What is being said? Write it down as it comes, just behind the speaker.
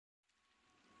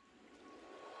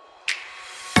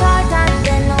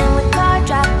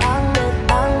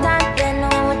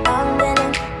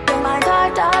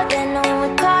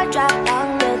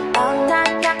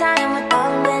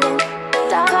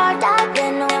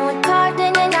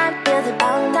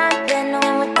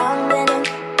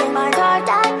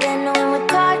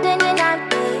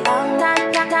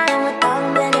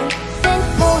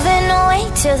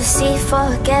sea for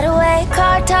a getaway.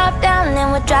 Car top down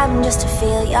and we're driving just to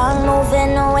feel young.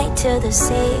 Moving away to the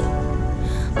sea,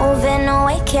 moving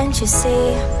away, can't you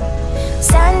see?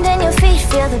 Sand in your feet,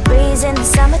 feel the breeze in the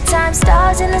summertime.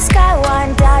 Stars in the sky,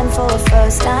 one dime for a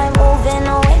first time. Moving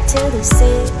away to the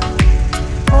sea,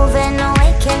 moving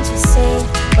away, can't you see?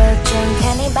 We'll drink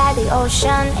honey by the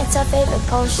ocean, it's our favorite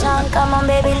potion. Come on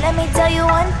baby, let me tell you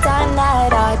one time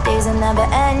that our days will never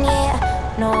end, yeah.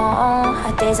 No,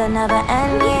 our days will never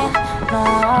end, yeah. No.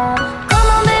 Come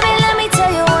on baby, let me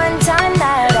tell you one time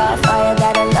that our fire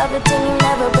got a love it till you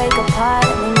never break apart.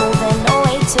 And we moving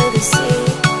away to the sea,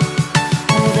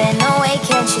 moving away,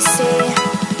 can't you see?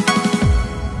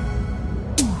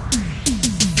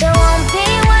 There won't be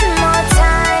one more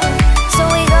time, so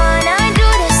we gonna do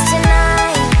this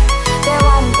tonight. There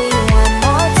won't be one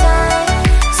more time,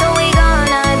 so we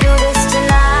gonna do this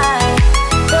tonight.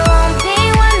 There won't be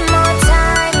one more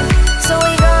time, so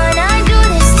we gonna do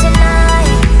this tonight.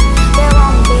 There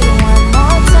won't be one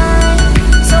more time,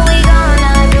 so we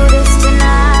gonna do this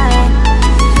tonight.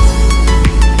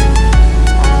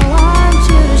 I want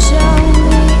you to show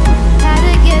me how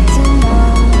to get to know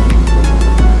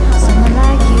someone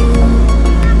like you,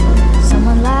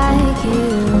 someone like you.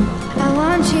 I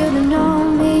want you to know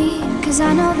me, 'cause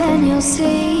I know then you'll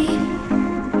see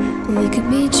we can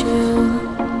be true,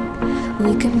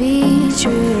 we can be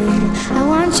true. I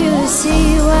want you to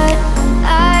see what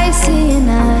I see in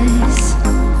us,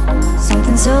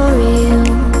 something so real,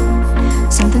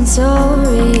 something so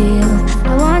real.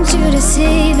 I want you to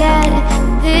see that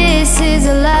this is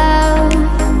a love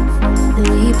that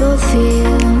we both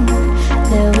feel,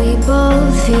 that we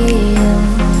both feel.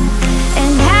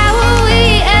 And how will we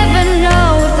ever know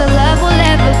if the love will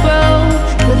ever grow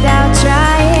without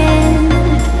trying,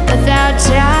 without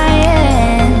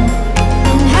trying?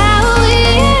 And how will we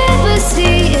ever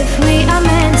see if we are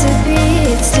meant to be?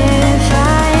 It's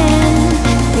terrifying,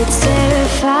 it's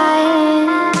terrifying.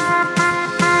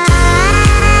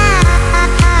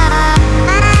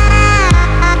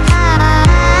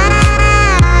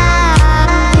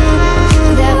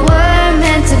 That we're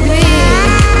meant to be.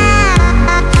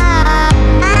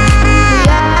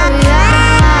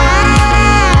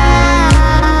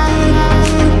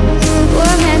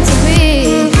 We're meant to be.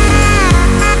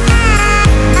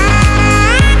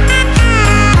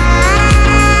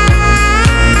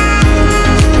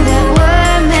 That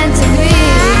we're meant to be.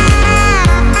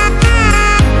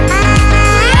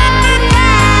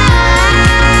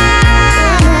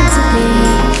 We're meant to be.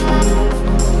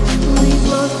 We've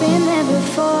both been there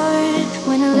before.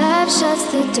 When a love shuts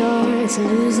the door, it's a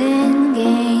losing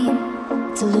game,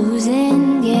 it's a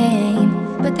losing game.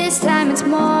 But this time it's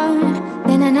more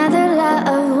than another love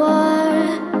of war.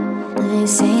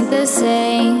 This ain't the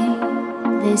same,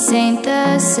 this ain't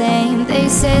the same. They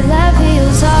say love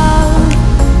heals all,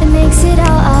 it makes it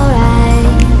all